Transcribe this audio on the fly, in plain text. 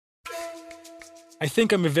I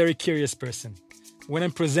think I'm a very curious person. When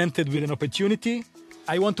I'm presented with an opportunity,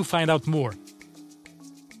 I want to find out more.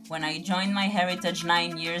 When I joined MyHeritage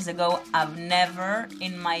 9 years ago, I've never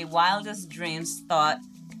in my wildest dreams thought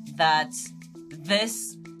that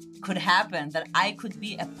this could happen, that I could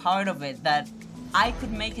be a part of it, that I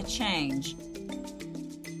could make a change.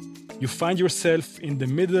 You find yourself in the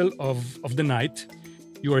middle of the night.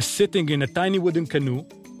 You are sitting in a tiny wooden canoe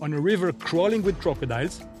on a river crawling with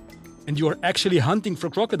crocodiles, and you are actually hunting for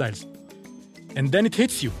crocodiles. And then it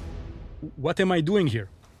hits you. What am I doing here?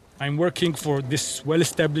 I'm working for this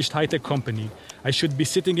well-established high-tech company. I should be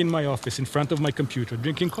sitting in my office in front of my computer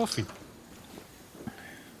drinking coffee.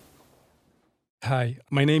 Hi,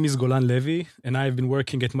 my name is Golan Levy, and I've been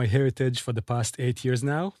working at MyHeritage for the past 8 years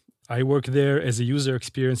now. I work there as a user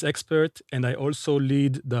experience expert, and I also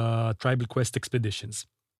lead the Tribal Quest expeditions.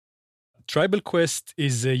 Tribal Quest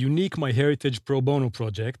is a unique MyHeritage pro bono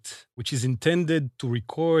project, which is intended to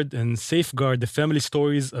record and safeguard the family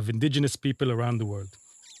stories of indigenous people around the world.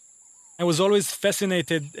 I was always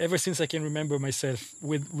fascinated, ever since I can remember myself,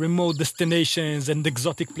 with remote destinations and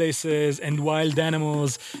exotic places and wild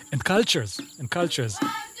animals and cultures.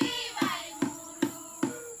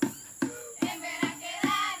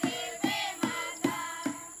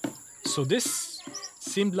 So this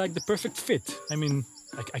seemed like the perfect fit. I mean,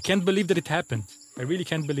 I can't believe that it happened. I really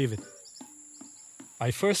can't believe it.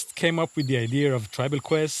 I first came up with the idea of Tribal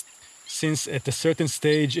Quest since at a certain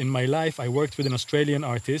stage in my life I worked with an Australian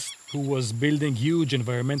artist who was building huge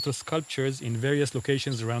environmental sculptures in various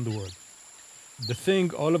locations around the world. The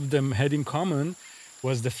thing all of them had in common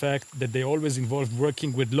was the fact that they always involved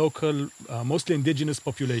working with local, mostly indigenous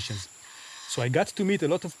populations. So I got to meet a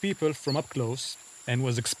lot of people from up close and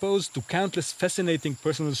was exposed to countless fascinating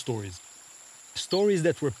personal stories. Stories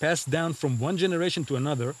that were passed down from one generation to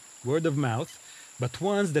another, word of mouth, but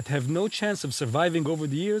ones that have no chance of surviving over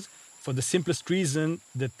the years for the simplest reason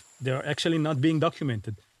that they are actually not being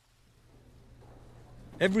documented.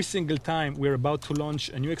 Every single time we're about to launch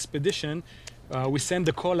a new expedition, we send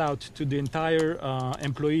a call out to the entire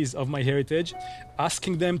employees of MyHeritage,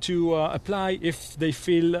 asking them to apply if they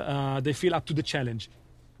feel up to the challenge.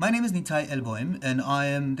 My name is Nitai Elboim, and I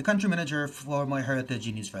am the country manager for MyHeritage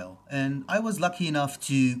in Israel. And I was lucky enough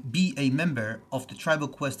to be a member of the Tribal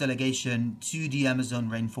Quest delegation to the Amazon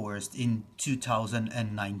rainforest in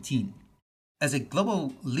 2019. As a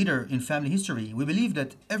global leader in family history, we believe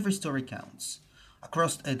that every story counts.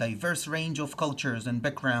 Across a diverse range of cultures and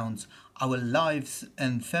backgrounds, our lives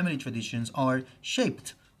and family traditions are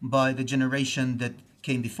shaped by the generation that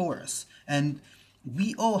came before us. And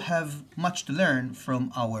we all have much to learn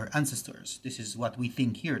from our ancestors. This is what we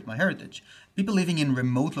think here at MyHeritage. People living in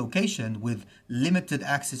remote locations with limited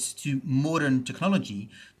access to modern technology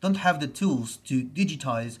don't have the tools to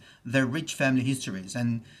digitize their rich family histories,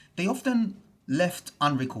 and they often left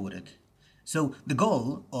unrecorded. So the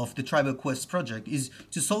goal of the Tribal Quest project is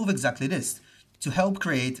to solve exactly this, to help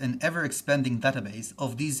create an ever-expanding database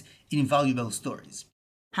of these invaluable stories.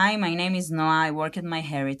 Hi, my name is Noah. I work at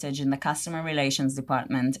MyHeritage in the Customer Relations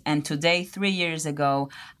Department. And today, 3 years ago,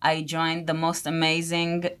 I joined the most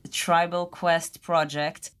amazing Tribal Quest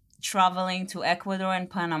project, traveling to Ecuador and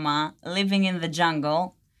Panama, living in the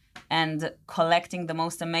jungle, and collecting the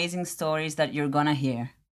most amazing stories that you're gonna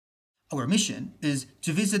hear. Our mission is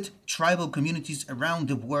to visit tribal communities around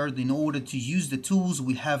the world in order to use the tools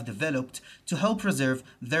we have developed to help preserve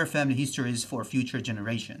their family histories for future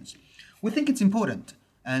generations. We think it's important.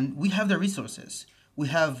 And we have the resources. We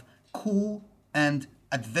have cool and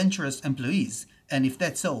adventurous employees. And if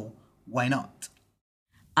that's so, why not?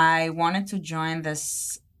 I wanted to join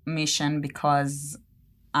this mission because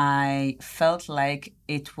I felt like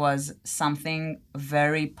it was something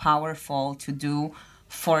very powerful to do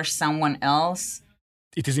for someone else.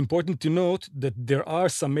 It is important to note that there are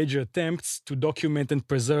some major attempts to document and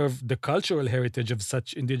preserve the cultural heritage of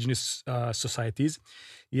such indigenous societies.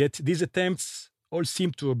 Yet these attempts all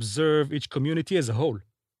seem to observe each community as a whole.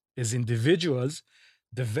 As individuals,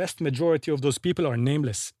 the vast majority of those people are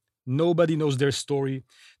nameless. Nobody knows their story.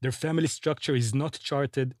 Their family structure is not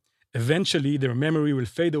charted. Eventually, their memory will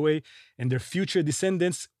fade away, and their future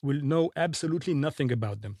descendants will know absolutely nothing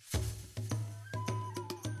about them.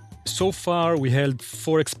 So far, we held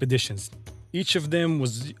 4 expeditions. Each of them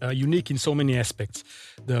was unique in so many aspects.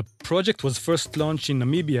 The project was first launched in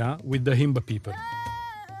Namibia with the Himba people.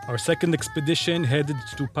 Our second expedition headed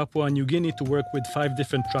to Papua New Guinea to work with 5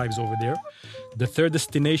 different tribes over there. The third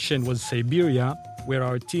destination was Siberia, where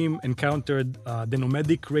our team encountered the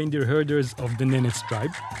nomadic reindeer herders of the Nenets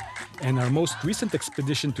tribe. And our most recent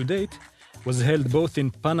expedition to date was held both in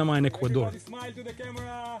Panama and Ecuador.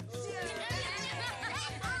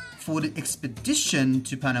 For the expedition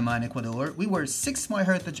to Panama and Ecuador, we were 6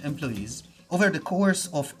 MyHeritage employees. Over the course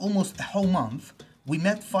of almost a whole month, we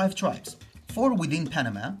met 5 tribes. 4 within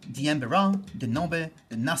Panama, the Emberá, the Nobe,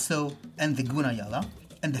 the Nassau, and the Gunayala,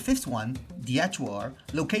 and the 5th one, the Achuar,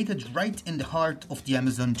 located right in the heart of the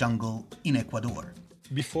Amazon jungle in Ecuador.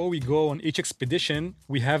 Before we go on each expedition,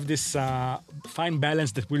 we have this fine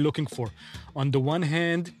balance that we're looking for. On the one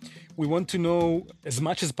hand, we want to know as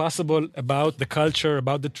much as possible about the culture,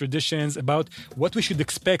 about the traditions, about what we should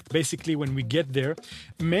expect basically when we get there,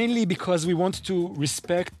 mainly because we want to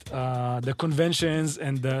respect the conventions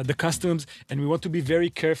and the customs, and we want to be very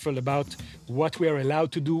careful about what we are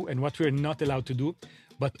allowed to do and what we are not allowed to do.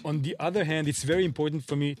 But on the other hand, it's very important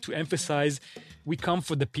for me to emphasize we come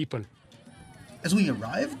for the people. As we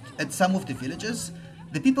arrived at some of the villages,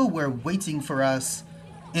 the people were waiting for us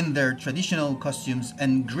in their traditional costumes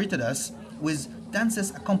and greeted us with dances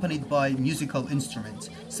accompanied by musical instruments,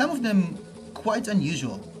 some of them quite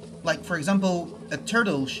unusual, like for example a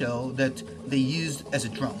turtle shell that they used as a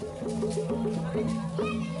drum.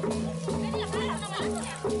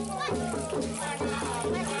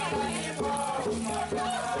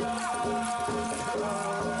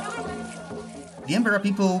 The Emberá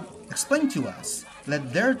people explained to us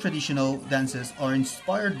that their traditional dances are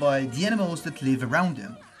inspired by the animals that live around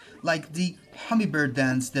them, like the hummingbird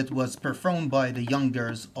dance that was performed by the young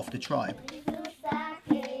girls of the tribe.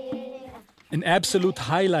 An absolute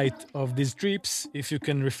highlight of these trips, if you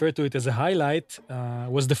can refer to it as a highlight,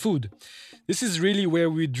 was the food. This is really where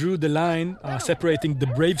we drew the line separating the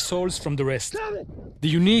brave souls from the rest. The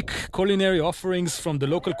unique culinary offerings from the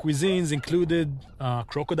local cuisines included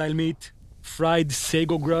crocodile meat, fried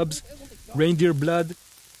sago grubs, reindeer blood,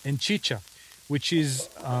 and chicha, which is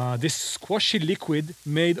this squashy liquid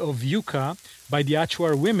made of yuca by the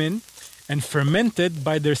Achuar women and fermented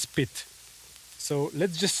by their spit. So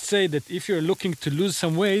let's just say that if you're looking to lose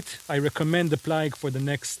some weight, I recommend applying for the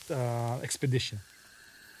next expedition.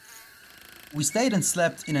 We stayed and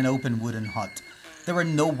slept in an open wooden hut. There were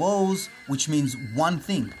no walls, which means one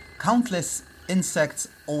thing: countless insects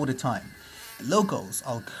all the time. Locals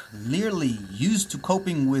are clearly used to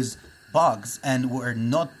coping with bugs and were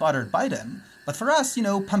not bothered by them, but for us,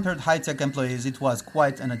 pampered high-tech employees, it was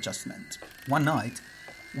quite an adjustment. One night,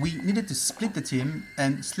 we needed to split the team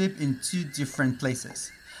and sleep in 2 different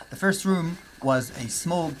places. The first room was a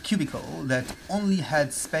small cubicle that only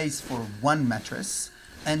had space for 1 mattress,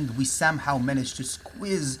 and we somehow managed to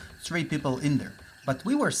squeeze 3 people in there. But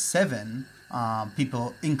we were 7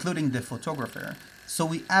 people, including the photographer, so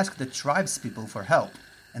we asked the tribespeople for help,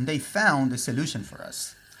 and they found a solution for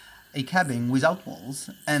us. A cabin without walls,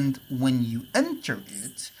 and when you enter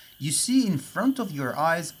it, you see in front of your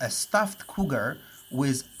eyes a stuffed cougar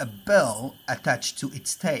with a bell attached to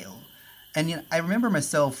its tail. And I remember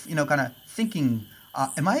myself, kind of thinking,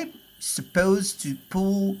 am I supposed to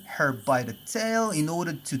pull her by the tail in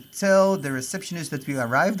order to tell the receptionist that we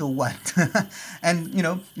arrived or what? And,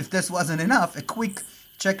 if this wasn't enough, a quick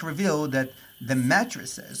check revealed that the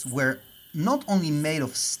mattresses were not only made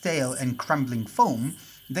of stale and crumbling foam,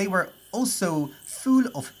 they were also full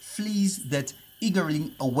of fleas that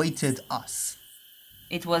eagerly awaited us.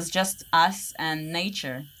 It was just us and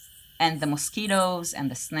nature, and the mosquitoes and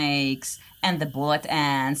the snakes and the bullet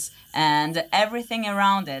ants and everything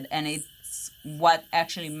around it. And it's what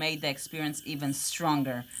actually made the experience even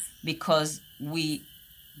stronger, because we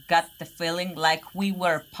got the feeling like we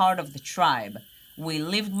were part of the tribe. We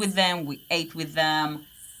lived with them, we ate with them.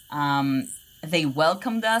 They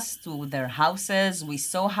welcomed us to their houses. We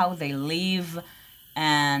saw how they live,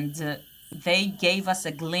 and they gave us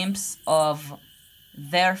a glimpse of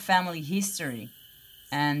their family history.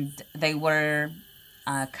 And they were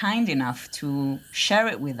kind enough to share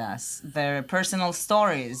it with us, their personal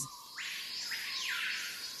stories.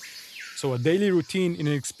 So a daily routine in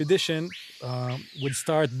an expedition would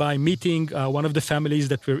start by meeting one of the families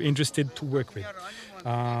that we're interested to work with.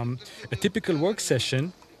 A typical work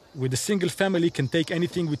session with a single family can take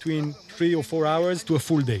anything between 3 or 4 hours to a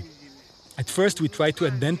full day. At first, we try to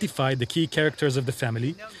identify the key characters of the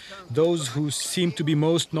family, those who seem to be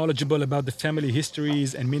most knowledgeable about the family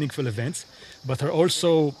histories and meaningful events, but are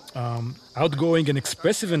also outgoing and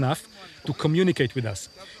expressive enough to communicate with us.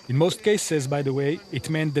 In most cases, by the way, it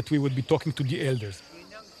meant that we would be talking to the elders.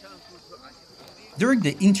 During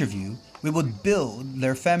the interview, we would build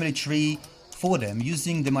their family tree for them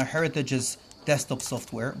using the MyHeritage's desktop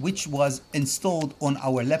software, which was installed on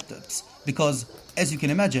our laptops, because as you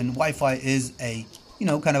can imagine, Wi-Fi is a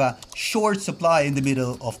kind of a short supply in the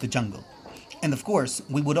middle of the jungle. And of course,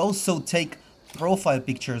 we would also take profile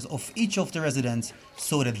pictures of each of the residents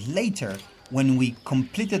so that later when we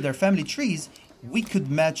completed their family trees, we could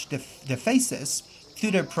match the faces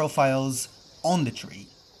to their profiles on the tree.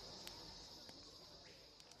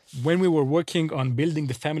 When we were working on building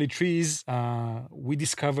the family trees, we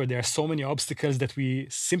discovered there are so many obstacles that we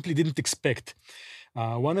simply didn't expect.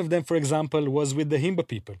 One of them, for example, was with the Himba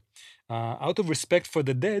people. Out of respect for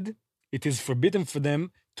the dead, it is forbidden for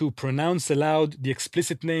them to pronounce aloud the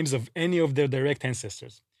explicit names of any of their direct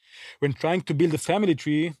ancestors. When trying to build a family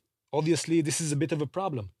tree, obviously this is a bit of a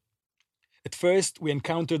problem. At first, we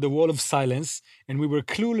encountered a wall of silence, and we were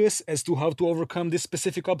clueless as to how to overcome this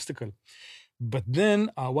specific obstacle. But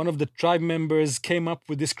then one of the tribe members came up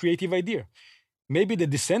with this creative idea. Maybe the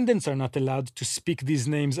descendants are not allowed to speak these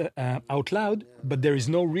names out loud, but there is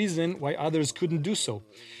no reason why others couldn't do so.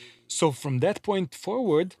 So from that point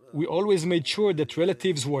forward, we always made sure that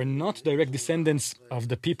relatives who are not direct descendants of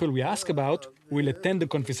the people we ask about will attend the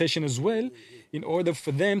conversation as well in order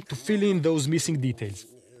for them to fill in those missing details.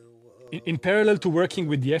 In parallel to working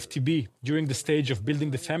with the FTB during the stage of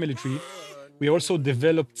building the family tree, we also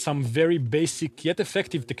developed some very basic yet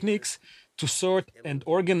effective techniques to sort and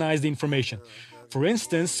organize the information. For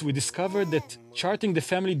instance, we discovered that charting the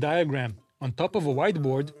family diagram on top of a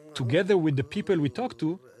whiteboard together with the people we talk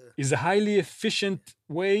to is a highly efficient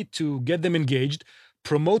way to get them engaged,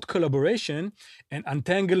 promote collaboration, and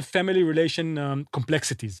untangle family relation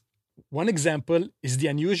complexities. One example is the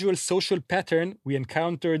unusual social pattern we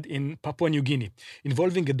encountered in Papua New Guinea,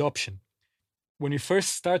 involving adoption. When we first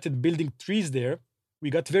started building trees there, we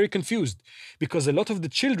got very confused because a lot of the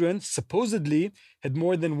children supposedly had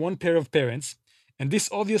more than one pair of parents, and this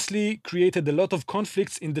obviously created a lot of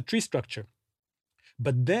conflicts in the tree structure.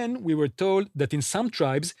 But then we were told that in some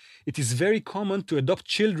tribes, it is very common to adopt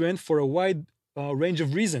children for a wide range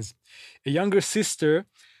of reasons. A younger sister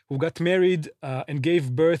who got married and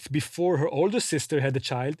gave birth before her older sister had a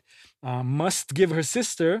child must give her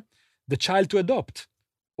sister the child to adopt.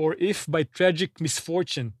 Or if by tragic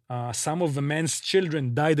misfortune, some of a man's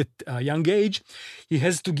children died at a young age, he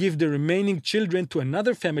has to give the remaining children to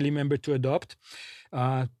another family member to adopt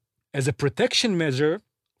as a protection measure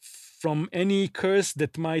from any curse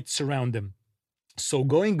that might surround them. So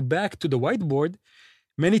going back to the whiteboard,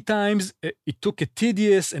 many times it took a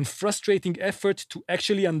tedious and frustrating effort to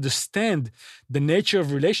actually understand the nature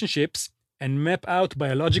of relationships and map out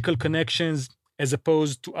biological connections as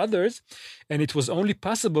opposed to others, and it was only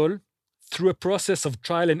possible through a process of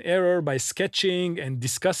trial and error by sketching and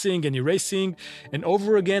discussing and erasing and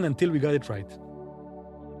over again until we got it right.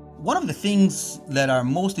 One of the things that are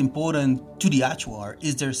most important to the Achuar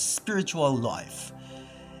is their spiritual life.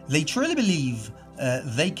 They truly believe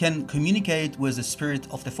they can communicate with the spirit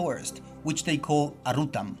of the forest, which they call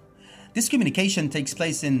Arutam. This communication takes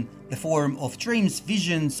place in the form of dreams,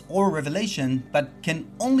 visions, or revelation, but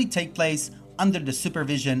can only take place under the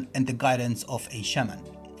supervision and the guidance of a shaman.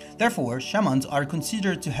 Therefore, shamans are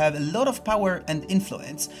considered to have a lot of power and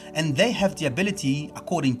influence, and they have the ability,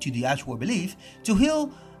 according to the Achuar belief, to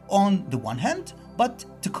heal on the one hand, but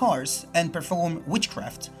to curse and perform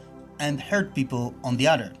witchcraft and hurt people on the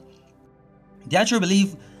other. The Achuar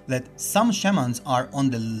believe that some shamans are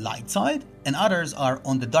on the light side and others are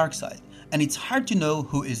on the dark side, and it's hard to know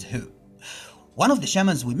who is who. One of the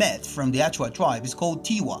shamans we met from the Achuar tribe is called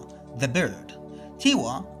Tiwa, the bird.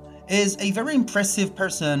 Tiwa is a very impressive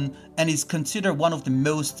person and is considered one of the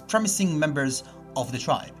most promising members of the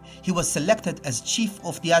tribe. He was selected as chief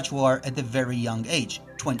of the Achuar at a very young age,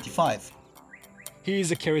 25. He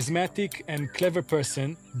is a charismatic and clever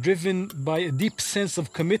person, driven by a deep sense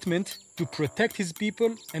of commitment to protect his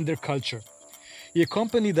people and their culture. He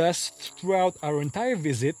accompanied us throughout our entire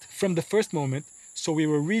visit from the first moment, so we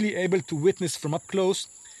were really able to witness from up close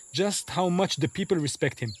just how much the people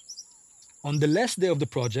respect him. On the last day of the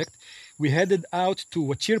project, we headed out to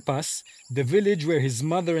Wachirpas, the village where his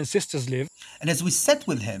mother and sisters live. And as we sat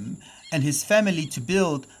with him and his family to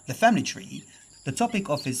build the family tree, the topic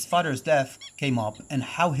of his father's death came up and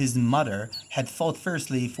how his mother had fought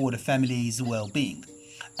fiercely for the family's well-being.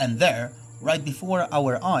 And there, right before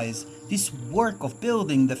our eyes, this work of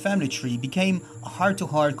building the family tree became a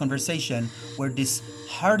heart-to-heart conversation where this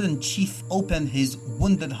hardened chief opened his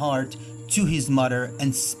wounded heart to his mother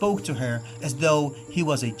and spoke to her as though he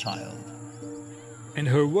was a child. And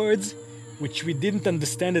her words, which we didn't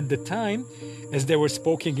understand at the time, as they were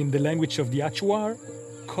spoken in the language of the Achuar,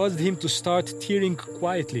 caused him to start tearing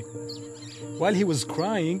quietly. While he was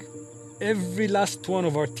crying, every last one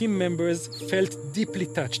of our team members felt deeply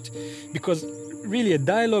touched, because really a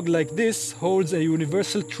dialogue like this holds a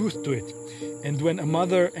universal truth to it. And when a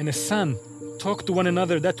mother and a son talk to one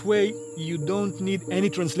another that way, you don't need any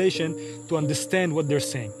translation to understand what they're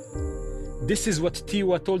saying. This is what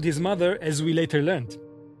Tiwa told his mother, as we later learned.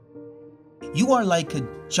 You are like a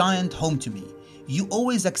giant home to me. You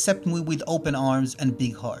always accept me with open arms and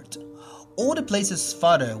big heart. All the places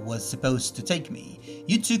father was supposed to take me,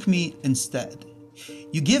 you took me instead.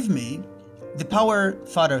 You give me the power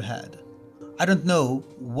father had. I don't know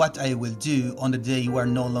what I will do on the day you are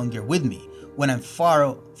no longer with me. When I'm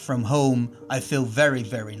far from home, I feel very,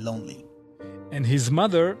 very lonely. And his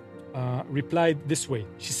mother replied this way.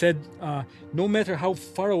 She said, no matter how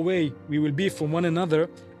far away we will be from one another,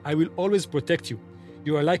 I will always protect you.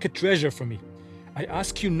 You are like a treasure for me. I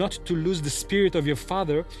ask you not to lose the spirit of your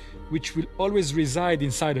father, which will always reside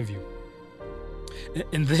inside of you.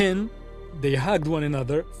 And then they hugged one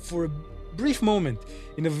another for a brief moment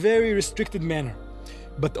in a very restricted manner.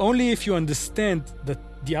 But only if you understand that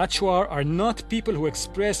the Achuar are not people who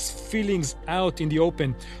express feelings out in the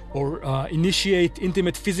open or initiate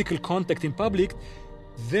intimate physical contact in public,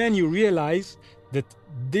 then you realize that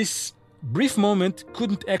this brief moment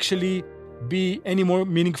couldn't actually be any more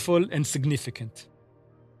meaningful and significant.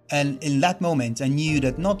 And in that moment, I knew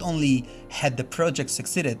that not only had the project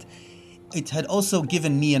succeeded, it had also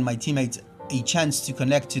given me and my teammates a chance to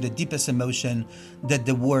connect to the deepest emotion that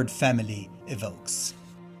the word family evokes.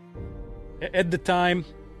 At the time,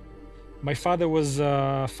 my father was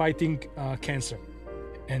fighting cancer,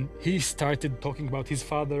 and he started talking about his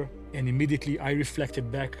father, and immediately I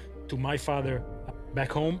reflected back to my father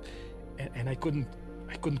back home, and I couldn't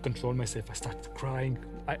control myself. I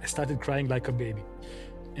started crying like a baby.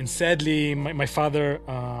 And sadly, my father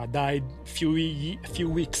died a few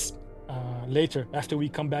weeks later after we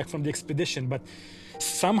come back from the expedition. But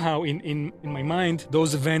somehow in my mind,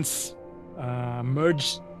 those events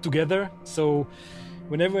merged together. So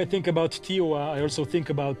whenever I think about Tiwa, I also think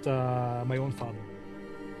about my own father.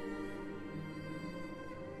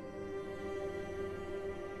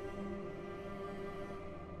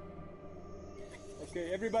 Okay,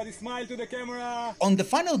 everybody smile to the camera. On the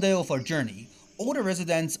final day of our journey, all the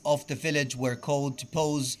residents of the village were called to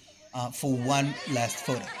pose for one last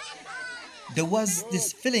photo. There was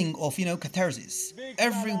this feeling of, catharsis.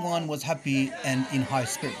 Everyone was happy and in high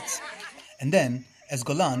spirits. And then, as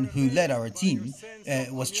Golan, who led our team,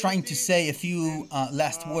 was trying to say a few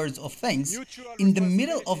last words of thanks, in the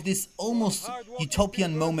middle of this almost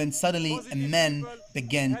utopian moment, suddenly a man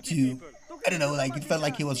began to, it felt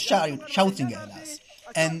like he was shouting at us.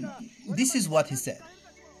 And this is what he said.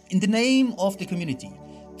 In the name of the community,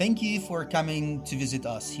 thank you for coming to visit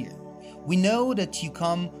us here. We know that you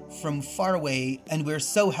come from far away, and we're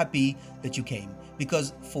so happy that you came,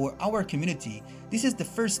 because for our community, this is the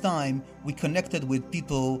first time we connected with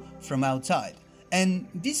people from outside. And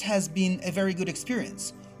this has been a very good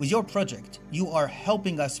experience. With your project, you are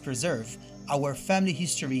helping us preserve our family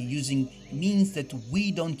history using means that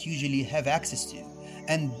we don't usually have access to.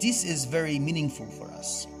 And this is very meaningful for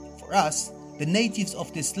us. For us, the natives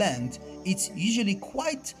of this land, it's usually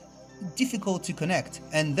quite difficult to connect,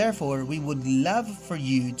 and therefore we would love for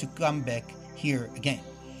you to come back here again.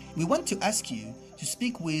 We want to ask you to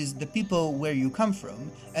speak with the people where you come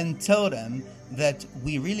from and tell them that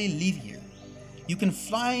we really live here. You can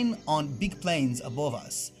fly on big planes above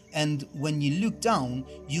us, and when you look down,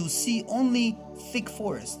 you'll see only thick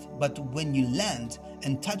forest, but when you land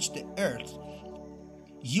and touch the earth,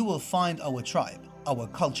 you will find our tribe, our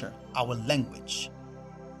culture, our language.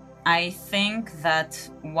 I think that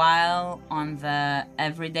while on the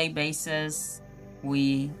everyday basis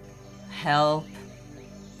we help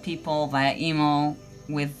people via email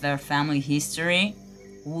with their family history,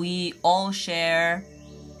 we all share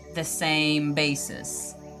the same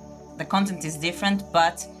basis. The content is different,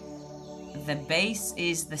 but the base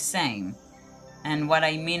is the same. And what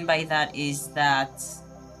I mean by that is that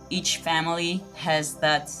each family has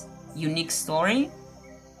that unique story.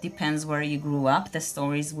 Depends where you grew up, the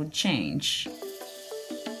stories would change.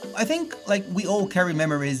 I think we all carry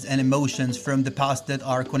memories and emotions from the past that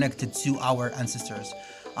are connected to our ancestors.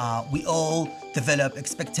 We all develop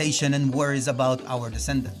expectation and worries about our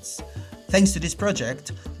descendants. Thanks to this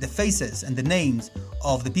project, the faces and the names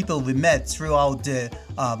of the people we met throughout the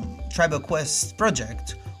Tribal Quest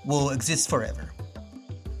project will exist forever.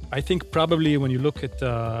 I think probably when you look at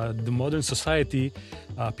the modern society,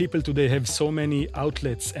 people today have so many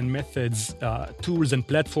outlets and methods, tools and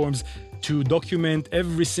platforms to document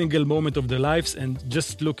every single moment of their lives, and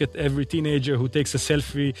just look at every teenager who takes a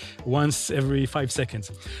selfie once every 5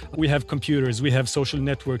 seconds. We have computers, we have social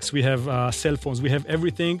networks, we have cell phones, we have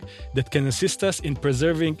everything that can assist us in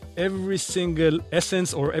preserving every single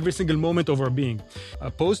essence or every single moment of our being.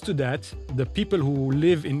 Opposed to that, the people who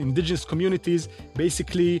live in indigenous communities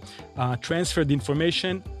basically transfer the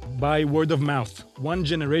information by word of mouth, one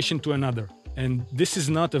generation to another. And this is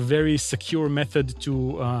not a very secure method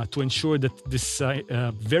to ensure that this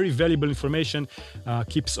very valuable information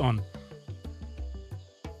keeps on.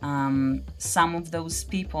 Some of those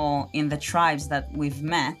people in the tribes that we've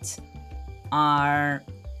met are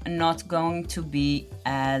not going to be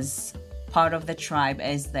as part of the tribe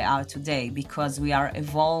as they are today, because we are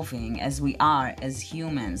evolving as we are as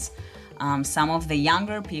humans. Some of the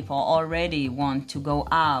younger people already want to go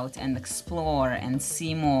out and explore and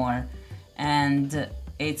see more, and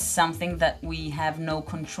it's something that we have no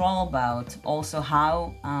control about. Also,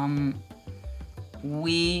 how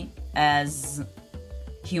we as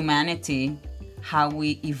humanity, how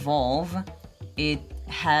we evolve, it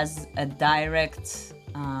has a direct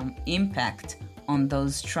impact on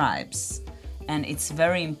those tribes. And it's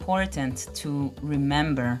very important to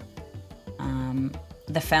remember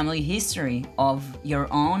the family history of your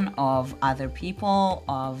own, of other people,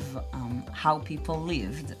 of how people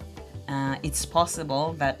lived. It's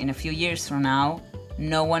possible that in a few years from now,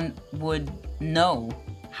 no one would know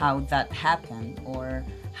how that happened or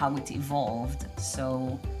how it evolved.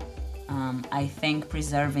 So I think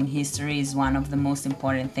preserving history is one of the most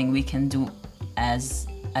important things we can do as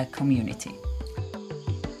a community.